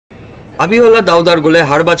Abiola দাউদার গোলে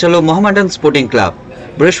হার বাঁচালো Mohammedan sporting club.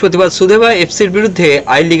 বৃহস্পতিবার সুদেবা এফসির বিরুদ্ধে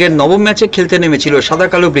আই লিগের নবম ম্যাচে খেলতে নেমেছিল সাদা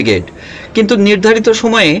কালো ব্রিগেড, কিন্তু নির্ধারিত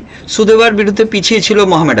সময়ে সুদেবার বিরুদ্ধে পিছিয়ে ছিল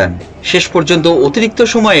মোহামেডান। শেষ পর্যন্ত অতিরিক্ত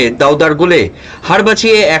সময়ে দাউদার গোলে হার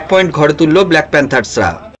বাঁচিয়ে 1 পয়েন্ট ঘরে তুলল black প্যান্থার্সরা।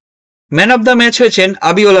 Man of the match হয়েছেন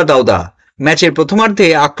আবিওলা দাউদা। ম্যাচের প্রথমার্ধে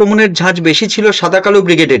আক্রমণের ঝাঁজ বেশি ছিল সাদা কালো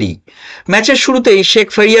ব্রিগেডেরই। ম্যাচের শুরুতেই শেখ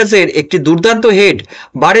ফরিয়াজের একটি দুর্দান্ত হেড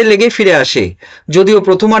বারে লেগে ফিরে আসে, যদিও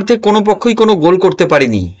প্রথমার্ধে কোনো পক্ষই কোনো গোল করতে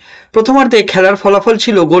পারেনি। প্রথমার্ধে খেলার ফলাফল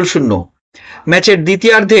ছিল গোলশূন্য। ম্যাচের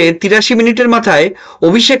দ্বিতীয়ার্ধে 83 মিনিটের মাথায়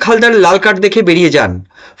অভিষেক হালদার লাল কার্ড দেখে বেরিয়ে যান,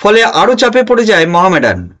 ফলে আরও চাপে পড়ে যায়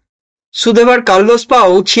মোহামেডান। সুদেবার কার্লোস পাও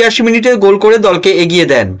 86 মিনিটে গোল করে দলকে এগিয়ে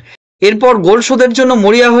দেন। এরপর গোল শোধের জন্য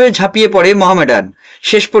মরিয়া হয়ে ঝাঁপিয়ে পড়ে মোহামেডান।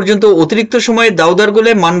 শেষ পর্যন্ত অতিরিক্ত সময়ে দাউদার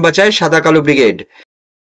গোলে মান বাঁচায় সাদা কালো brigade.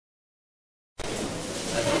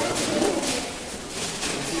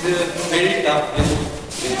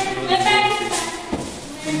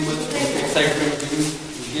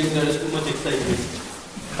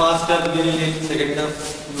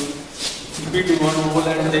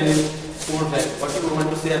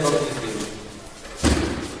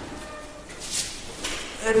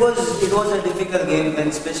 It was a difficult game, and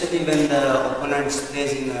especially when the opponents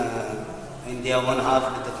plays in their one half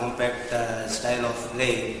with the compact style of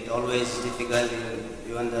play. It always difficult.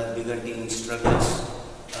 Even the bigger team struggles.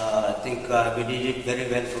 I think we did it very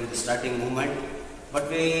well from the starting moment, but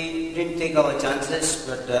we didn't take our chances.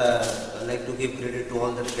 But I like to give credit to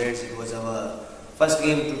all the players. It was our first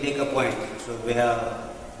game to take a point, so we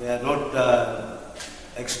are not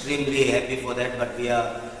extremely happy for that, but we are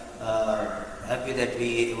happy that we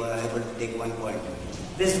were able to take 1 point.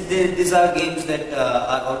 These are games that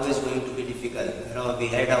are always going to be difficult. You know, we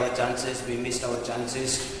had our chances, we missed our chances.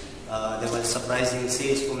 There were surprising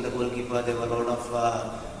saves from the goalkeeper. There were a lot of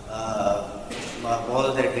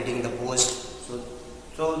balls that hitting the post.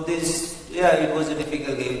 So it was a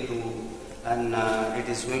difficult game too, and it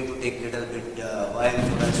is going to take a little bit while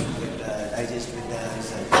for us to get digest with the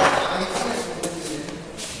result.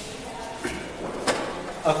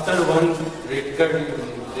 After one red card,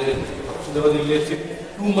 there was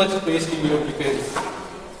too much space in your defense.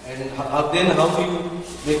 And then how do you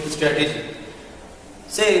make the strategy?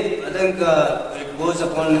 See, I think it goes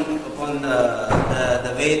upon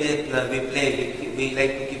the way that we play. We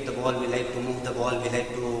like to keep the ball, we like to move the ball, we like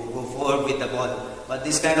to go forward with the ball. But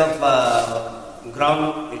this kind of ground,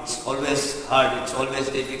 it's always hard, it's always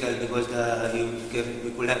difficult, because we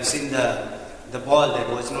could have seen the ball that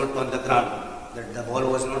was not on the ground. That the ball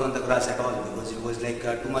was not on the grass at all, because it was like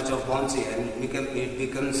too much of bouncy, and it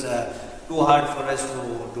becomes too hard for us to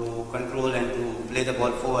control and to play the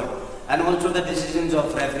ball forward. And also the decisions of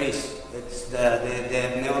referees, they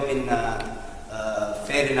have never been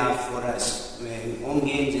fair enough for us. In home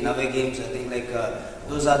games, in away games, I think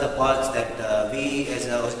those are the parts that we as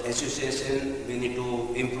an association, we need to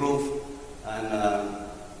improve. And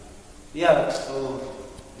so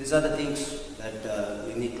these are the things that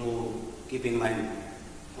we need to keep in mind.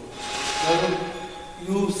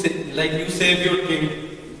 You save your team,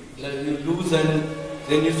 like you lose and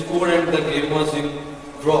then you score and the game was in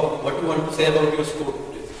draw. What do you want to say about your score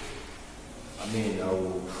today? I mean,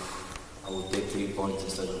 I would take 3 points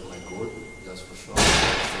instead of my goal, that's for sure.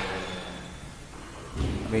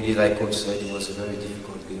 I mean, like Coach said, it was a very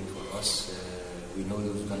difficult game for us. We know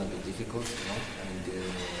it was going to be difficult, you know, and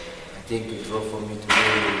I think a draw for me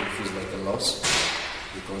today feels like a loss,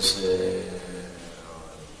 because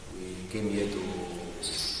we came here to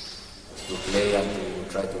play and to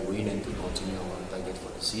try to win and to continue our target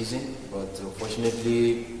for the season. But unfortunately,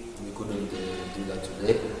 we couldn't do that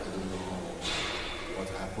today. I don't know what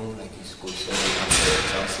happened. Like his coach said, we had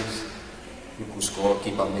chances. We could score,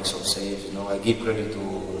 keep and make some saves. You know, I give credit to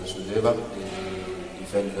Sudeva. They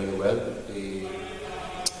defended very well.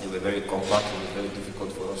 They were very compact. It was very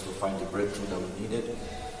difficult for us to find the breakthrough that we needed.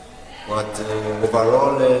 But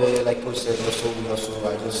overall, like Coach said,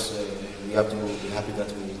 we have to be happy that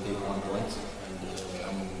we take 1 point, and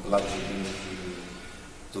I'm glad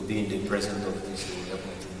to be in the presence of this team.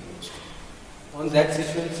 On that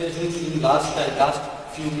situation, in last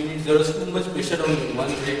few minutes, there was too much pressure on you.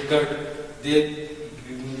 One red card, they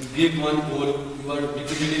gave 1 goal, you are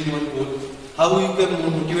beating 1 goal. How you can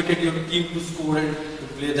motivate your team to score and to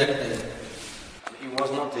play that time? It was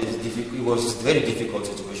not as difficult. It was a very difficult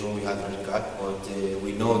situation when we had red card, but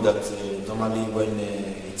we know that normally when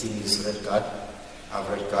a team is red card,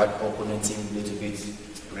 opponent team a little bit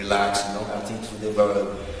relaxed. You know, I think they never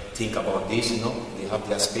think about this. You know, they have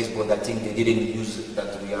their space, but I think they didn't use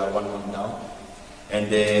that we are 1-1 down, and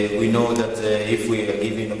we know that if we are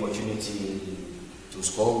given opportunity to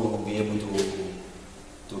score, we won't be able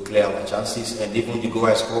to clear our chances. And even the goal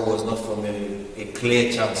I scored was not from a clear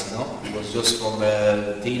chance, you know, it was just from a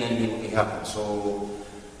thing and it happened. So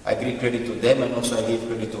I give credit to them, and also I give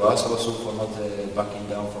credit to us also for not backing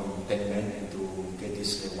down from 10 men and to get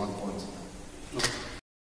this 1 point.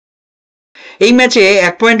 এই ম্যাচে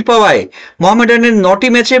 1 point পাওয়ায় মোহামেডানের 9টি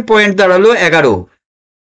ম্যাচে point দাঁড়ালো 11।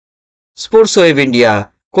 Sports web India,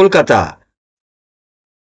 Kolkata.